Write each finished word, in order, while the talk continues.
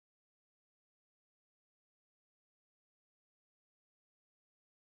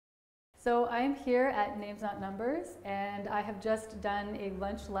So I'm here at Names Not Numbers, and I have just done a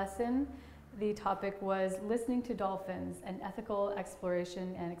lunch lesson. The topic was listening to dolphins, an ethical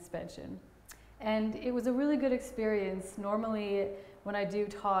exploration and expansion. And it was a really good experience. Normally, when I do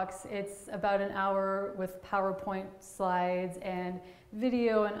talks, it's about an hour with PowerPoint slides and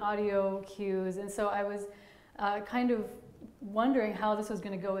video and audio cues. And so I was kind of wondering how this was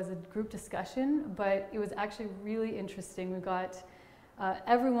going to go as a group discussion, but it was actually really interesting. We got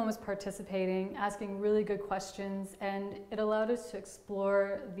everyone was participating, asking really good questions, and it allowed us to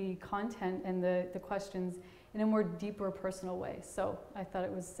explore the content and the questions in a more deeper, personal way. So I thought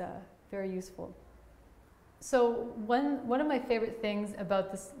it was very useful. So one of my favorite things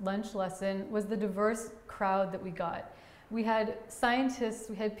about this lunch lesson was the diverse crowd that we got. We had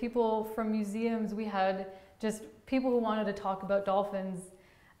scientists, we had people from museums, we had just people who wanted to talk about dolphins.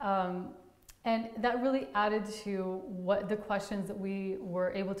 And that really added to what the questions that we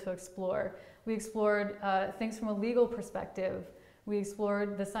were able to explore. We explored things from a legal perspective. We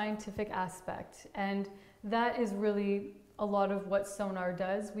explored the scientific aspect. And that is really a lot of what Sonar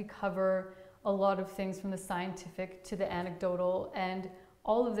does. We cover a lot of things from the scientific to the anecdotal, and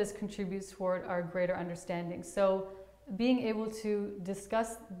all of this contributes toward our greater understanding. So being able to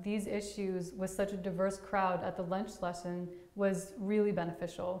discuss these issues with such a diverse crowd at the lunch lesson was really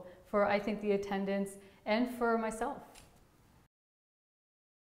beneficial for, I think, the attendance and for myself.